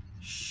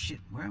 Shit,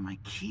 where are my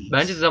keys?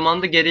 Bence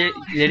zamanda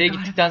ileriye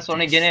gittikten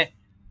sonra gene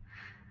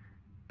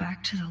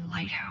Back to the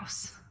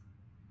lighthouse.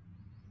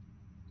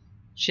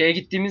 şeye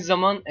gittiğimiz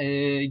zaman,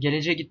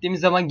 geleceğe gittiğimiz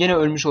zaman gene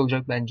ölmüş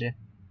olacak bence.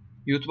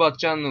 YouTube'a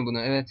atacaksın mı bunu?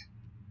 Evet.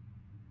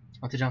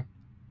 Atacağım.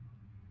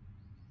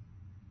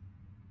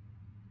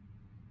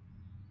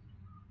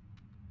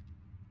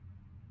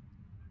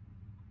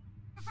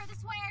 For the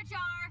swear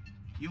jar.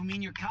 You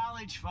mean your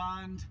college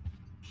fund?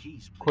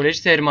 Keys, please. Kolej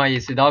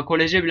sermayesi. Daha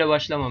koleje bile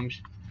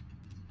başlamamış.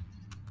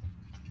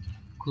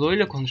 Chloe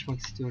ile konuşmak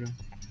istiyorum.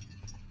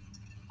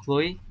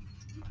 Chloe,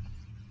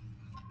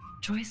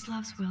 Joyce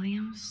loves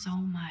William so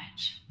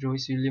much.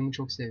 Joyce William'ı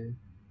çok seviyor.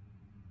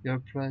 Your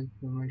pride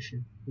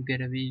promotion. You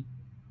get a week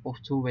of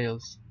two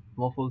whales.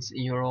 Waffles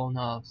in your own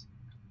house.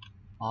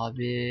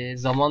 Abi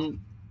zaman...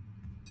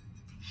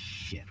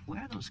 Shit,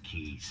 where are those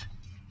keys?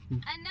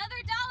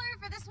 Another $1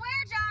 for the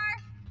swear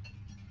jar.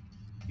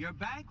 You're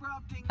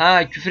bankrupting.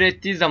 Ha, küfür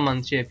ettiği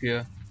zaman şey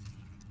yapıyor.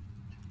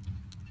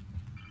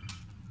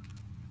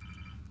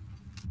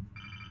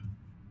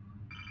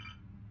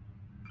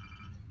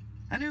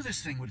 I knew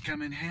this thing would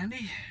come in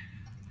handy.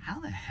 How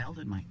the hell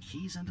did my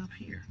keys end up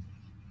here?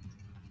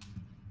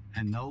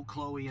 And no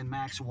Chloe and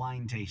Max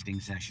wine tasting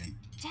session.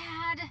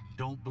 Dad.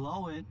 Don't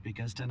blow it,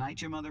 because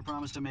tonight your mother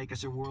promised to make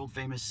us a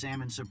world-famous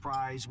salmon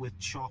surprise with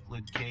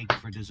chocolate cake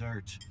for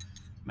dessert.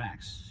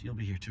 Max, you'll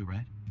be here too,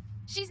 right?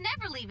 She's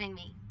never leaving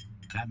me.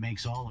 That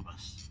makes all of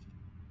us.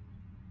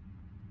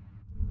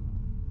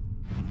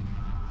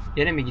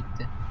 Yere mi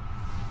gitti?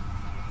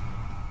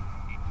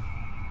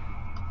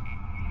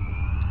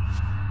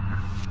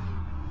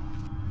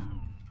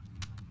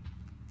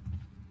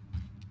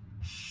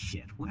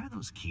 Shit, where are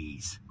those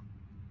keys?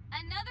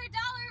 Another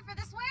 $1 for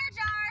the swear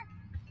jar.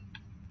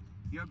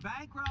 You're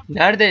bankrupt.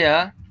 Nerede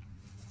ya?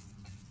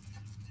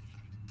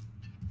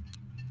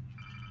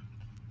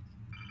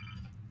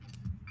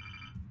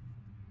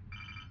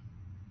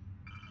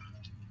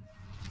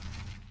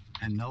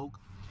 And no.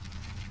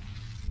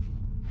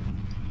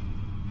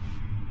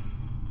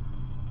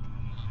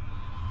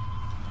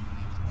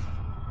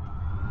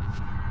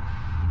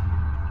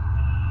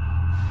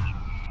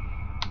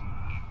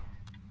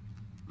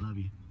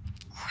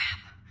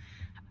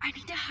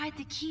 hide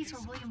the keys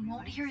where William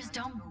won't hear his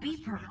dumb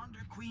beeper. Under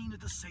Queen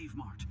at the Save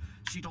Mart.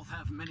 She doth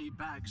have many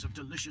bags of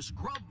delicious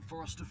grub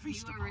for us to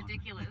feast upon. You are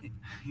ridiculous.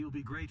 You'll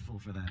be grateful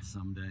for that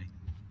someday.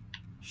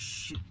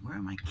 Shit, where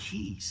are my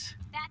keys?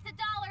 That's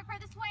 $1 for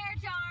the swear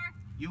jar.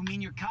 You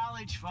mean your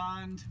college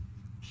fund?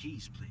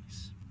 Keys,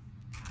 please.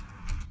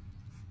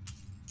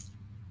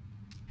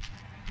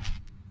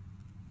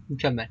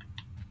 Mükemmel.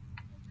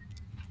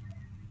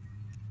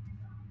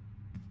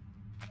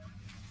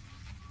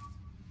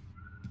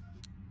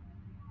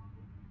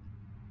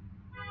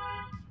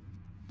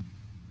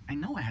 I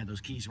know I had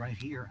those keys right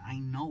here. I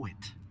know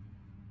it.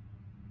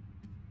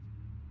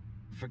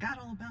 Forgot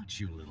all about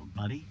you, little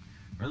buddy.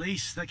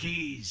 Release the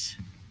keys.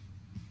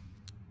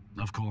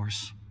 Of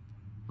course.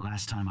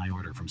 Last time I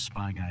ordered from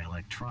Spy Guy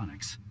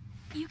Electronics.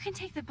 You can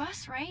take the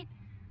bus, right?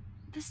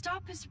 The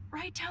stop is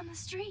right down the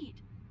street.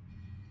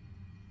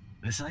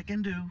 This I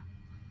can do.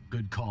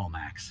 Good call,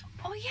 Max.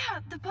 Oh yeah,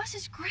 the bus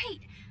is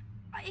great.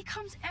 It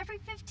comes every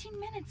 15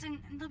 minutes and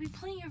there'll be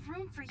plenty of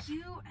room for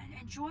you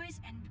and Joyce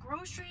and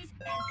groceries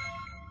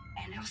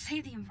and it'll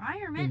save the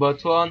environment.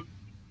 Batuhan,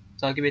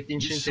 takip ettiğin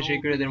You için sold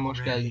teşekkür me ederim.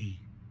 Hoş geldin. already.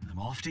 I'm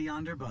off to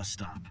yonder bus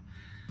stop.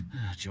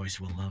 Joyce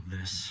will love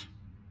this.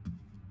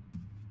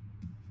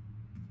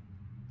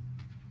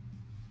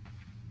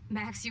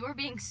 Max, you are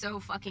being so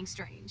fucking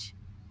strange.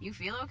 You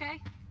feel okay?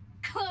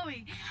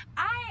 Chloe,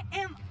 I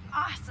am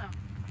awesome.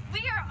 We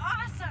are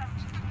awesome.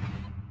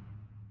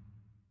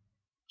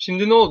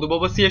 Şimdi ne oldu?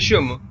 Babası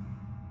yaşıyor mu?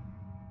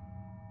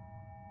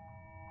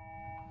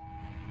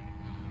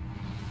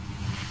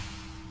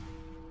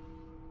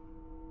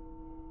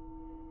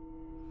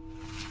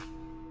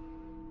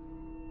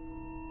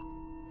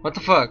 What the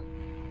fuck?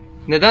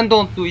 Neden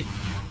don't do it?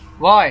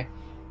 Why?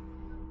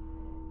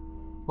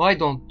 Why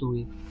don't do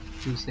it?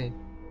 You say.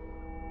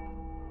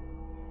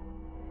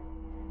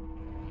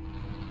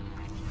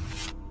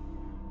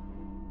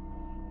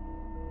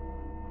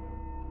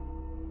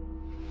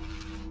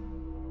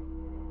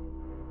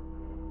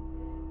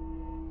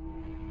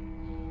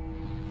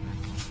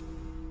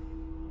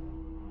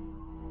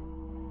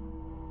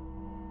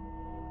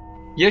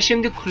 Ya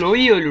şimdi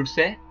Chloe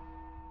ölürse?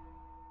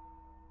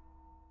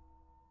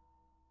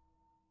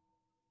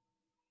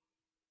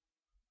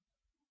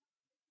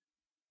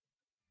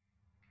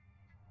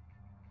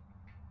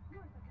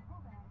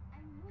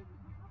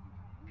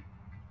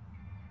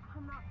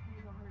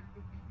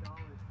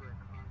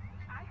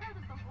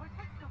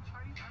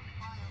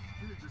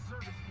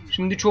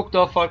 Şimdi çok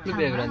daha farklı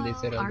bir evrendeyiz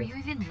Are herhalde. you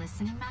even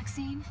listening,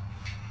 Maxine?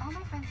 All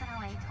my friends in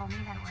LA told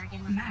me that Oregon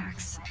was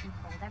Max. wet and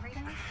cold every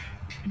day.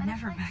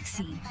 Never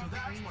Maxine.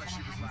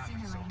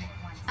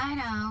 I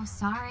know.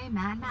 Sorry,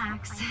 Mad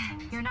Max.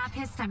 You're not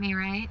pissed at me,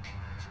 right?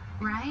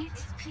 Right?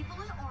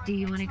 Do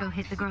you want to go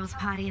hit the girls'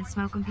 potty and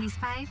smoke a peace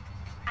pipe?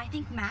 I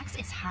think Max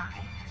is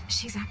high.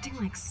 She's acting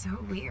like so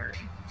weird.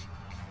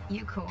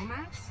 You cool,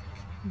 Max?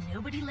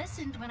 Nobody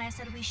listened when I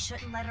said we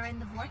shouldn't let her in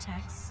the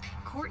vortex.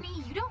 Courtney,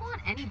 you don't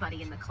want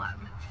anybody in the club.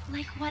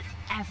 Like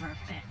whatever,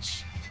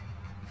 bitch.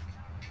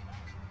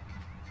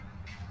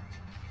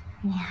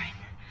 Warren,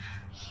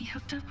 he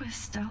hooked up with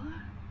Stella?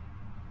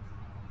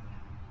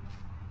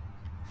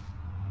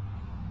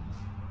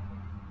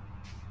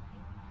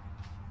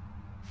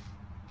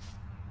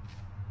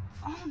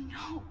 Oh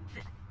no,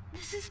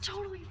 this is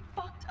totally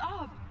fucked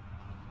up.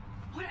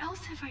 What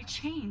else have I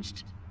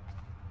changed?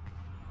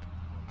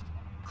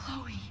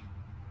 Chloe.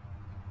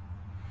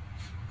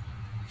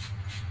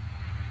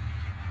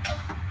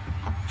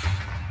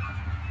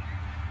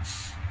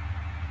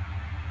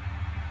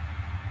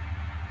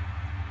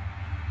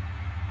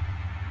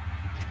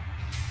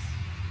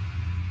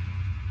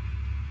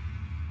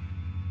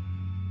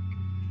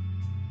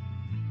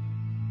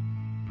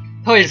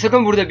 Hayır,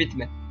 sakın burada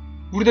bitme.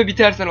 Burada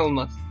bitersen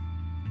olmaz.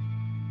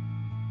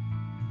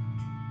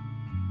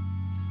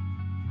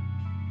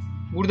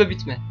 Burada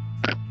bitme.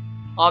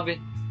 Abi.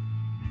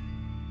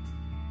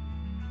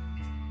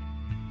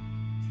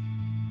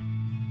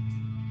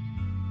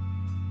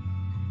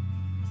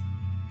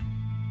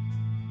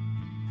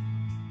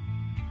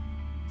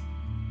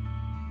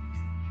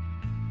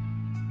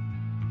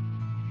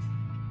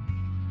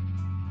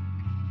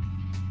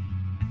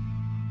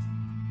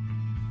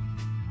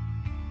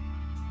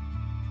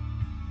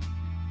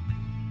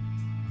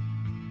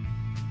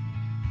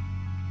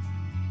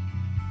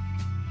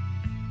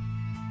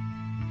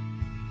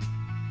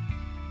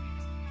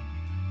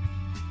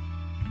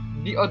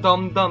 Bir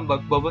adamdan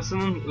bak,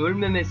 babasının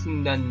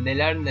ölmemesinden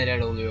neler neler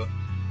oluyor.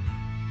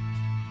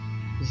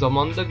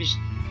 Zamanda bir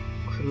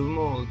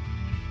kırılma oldu.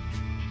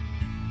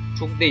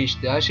 Çok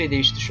değişti. Her şey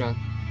değişti şu an.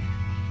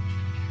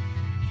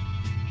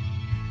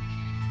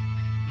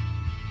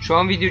 Şu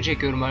an video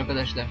çekiyorum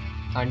arkadaşlar.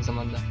 Aynı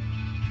zamanda.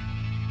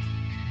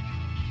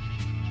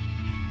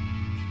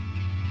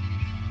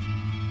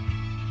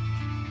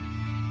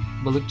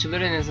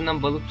 Balıkçılar en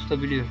azından balık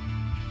tutabiliyor.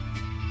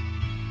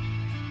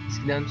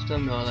 Eskiden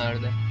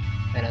tutamıyorlardı.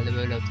 Herhalde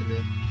böyle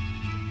hatırlıyorum.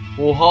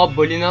 Oha,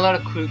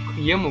 balinalar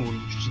kıyıya mı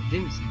vurmuş? Ciddi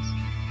misiniz?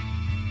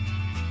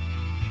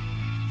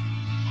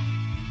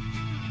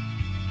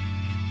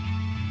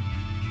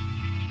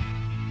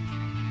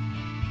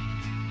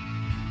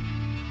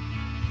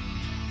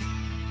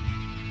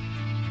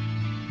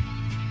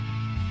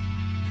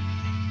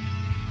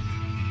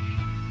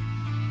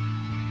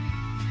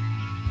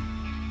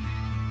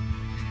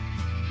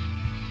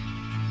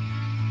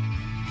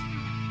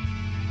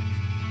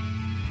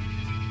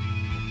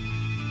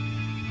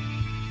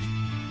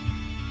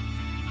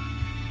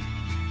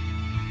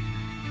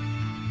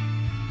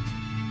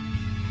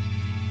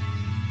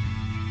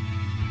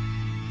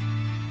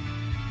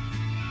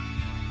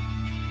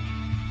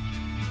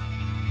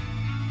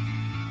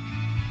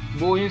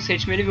 bu oyun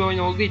seçmeli bir oyun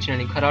olduğu için,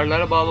 hani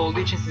kararlara bağlı olduğu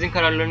için sizin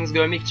kararlarınızı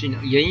görmek için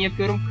yayın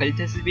yapıyorum.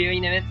 Kalitesiz bir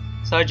yayın, evet.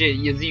 Sadece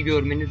yazıyı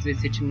görmeniz ve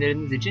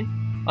seçimleriniz için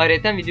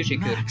ayrıca video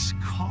çekiyorum. Max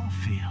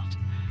Caulfield.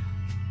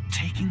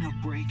 Taking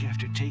a break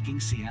after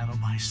taking Seattle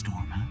by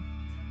storm, huh?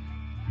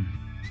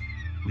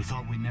 We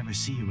thought we'd never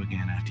see you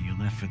again after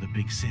you left for the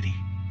big city.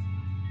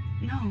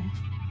 No.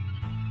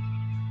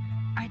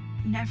 I'd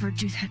never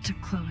do that to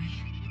Chloe.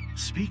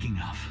 Speaking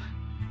of,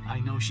 I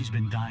know she's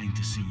been dying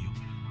to see you.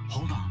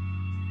 Hold on.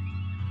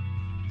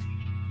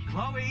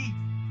 Chloe,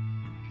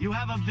 you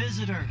have a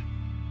visitor.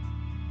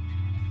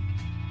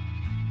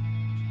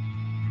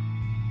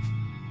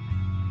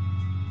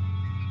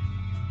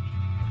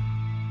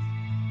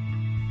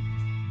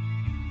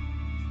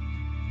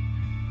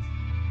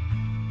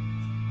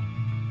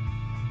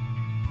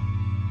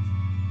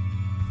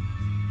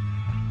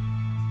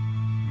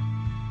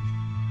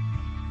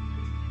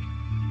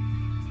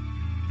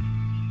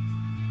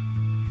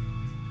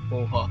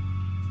 Oha.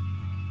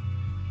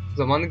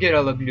 Zamanı geri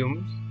alabiliyor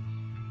muyuz?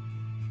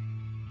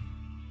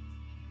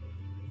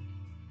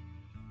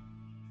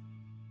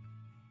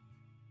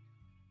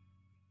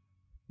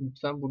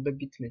 Lütfen burada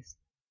bitmesin.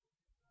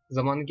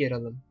 Zamanı geri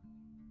alalım.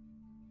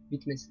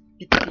 Bitmesin.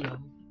 Bitti ya.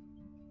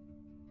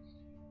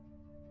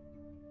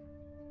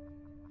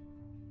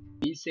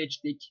 İyi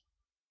seçtik.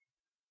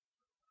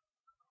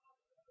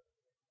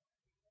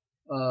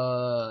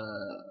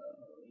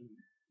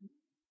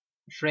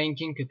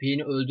 Frank'in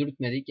köpeğini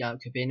öldürtmedik. Yani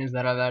köpeğine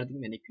zarar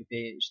verdirmedik.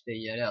 Köpeği işte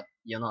yere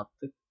yana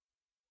attık.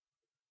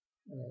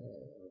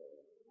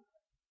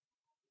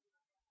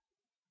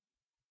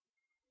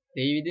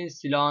 David'in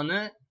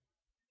silahını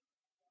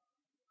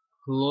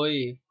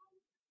Chloe.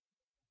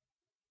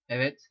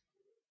 Evet.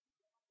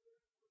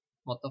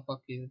 What the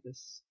fuck is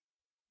this?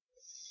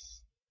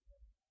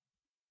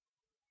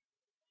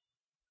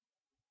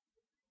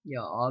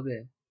 Ya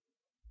abi.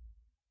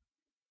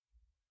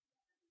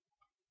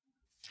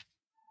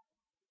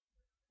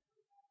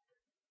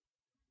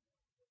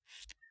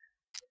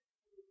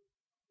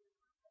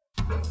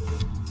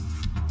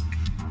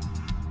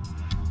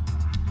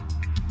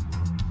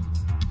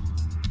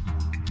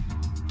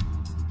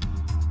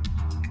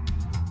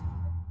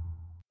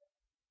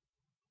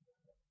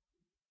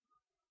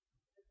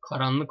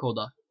 Karanlık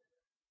oda.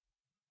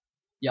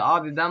 Ya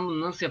abi ben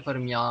bunu nasıl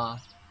yaparım ya?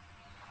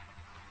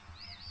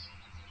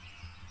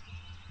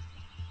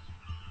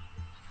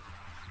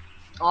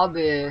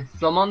 Abi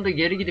zamanda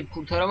geri gidip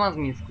kurtaramaz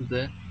mıyız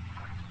kızı?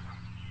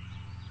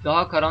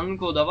 Daha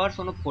karanlık oda var,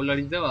 sonra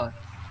polarize var.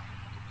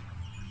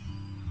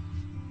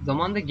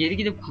 Zamanda geri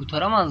gidip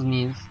kurtaramaz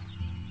mıyız?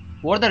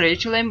 Bu arada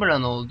Rachel Amber'a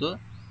ne oldu?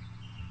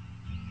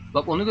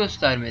 Bak onu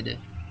göstermedi.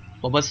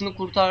 Babasını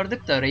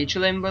kurtardık da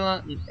Rachel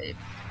Amber'a...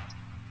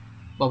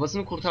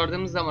 Babasını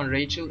kurtardığımız zaman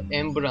Rachel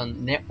Amber'a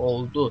ne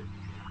oldu?